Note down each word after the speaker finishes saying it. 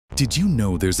Did you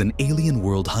know there's an alien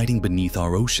world hiding beneath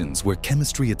our oceans where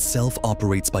chemistry itself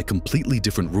operates by completely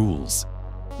different rules?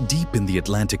 Deep in the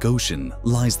Atlantic Ocean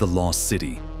lies the Lost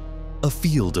City, a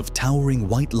field of towering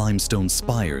white limestone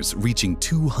spires reaching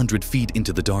 200 feet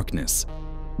into the darkness.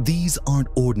 These aren't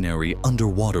ordinary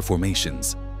underwater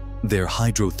formations. They're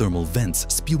hydrothermal vents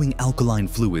spewing alkaline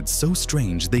fluids so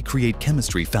strange they create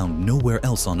chemistry found nowhere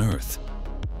else on Earth.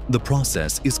 The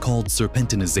process is called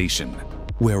serpentinization,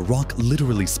 where rock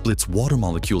literally splits water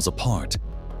molecules apart,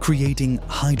 creating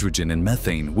hydrogen and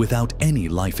methane without any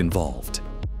life involved.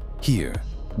 Here,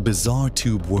 bizarre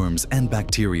tube worms and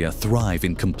bacteria thrive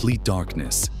in complete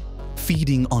darkness,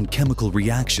 feeding on chemical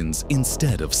reactions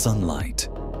instead of sunlight.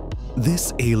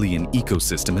 This alien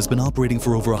ecosystem has been operating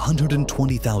for over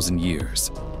 120,000 years,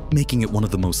 making it one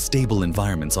of the most stable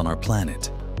environments on our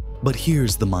planet. But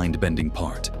here's the mind-bending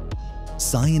part.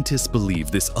 Scientists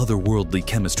believe this otherworldly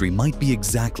chemistry might be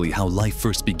exactly how life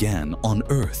first began on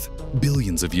Earth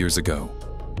billions of years ago.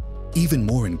 Even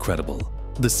more incredible,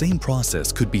 the same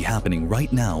process could be happening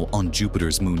right now on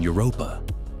Jupiter's moon Europa.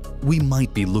 We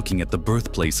might be looking at the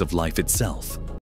birthplace of life itself.